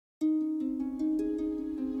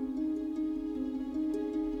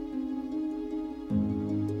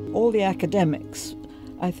all the academics,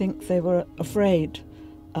 I think they were afraid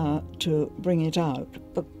to bring it out,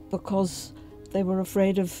 because they were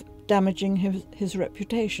afraid of damaging his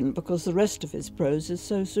reputation, because the rest of his prose is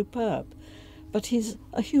so superb. But he's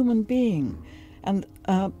a human being, and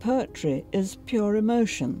poetry is pure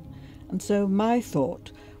emotion. And so my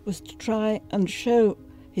thought was to try and show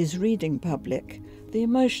his reading public the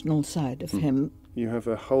emotional side of him. You have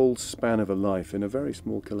a whole span of a life in a very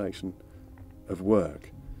small collection of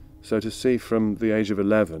work. So to see from the age of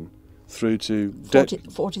 11 through to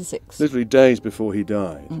 46, literally days before he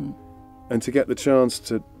died, and to get the chance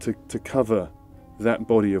to cover that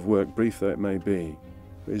body of work, brief though it may be,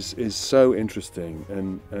 is so interesting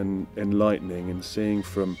and enlightening, and seeing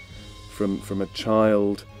from a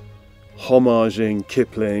child homaging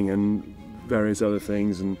Kipling and various other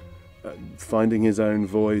things, and finding his own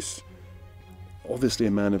voice. Obviously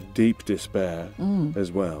a man of deep despair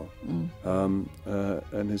as well, and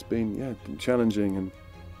has been challenging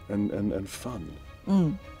and fun.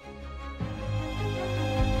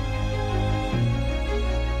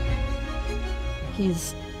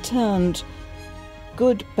 He's turned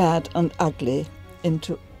good, bad and ugly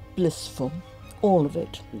into blissful, all of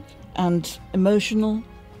it, and emotional,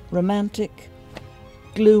 romantic,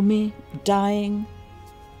 gloomy, dying,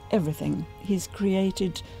 everything. He's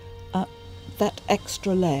created that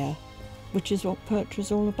extra layer, which is what poetry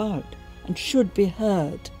is all about and should be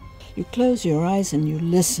heard. You close your eyes and you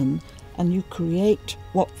listen, and you create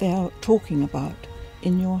what they are talking about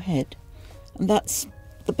in your head. And that's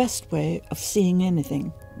the best way of seeing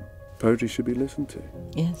anything. Poetry should be listened to.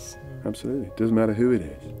 Yes. Absolutely. It doesn't matter who it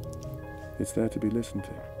is. It's there to be listened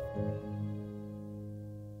to.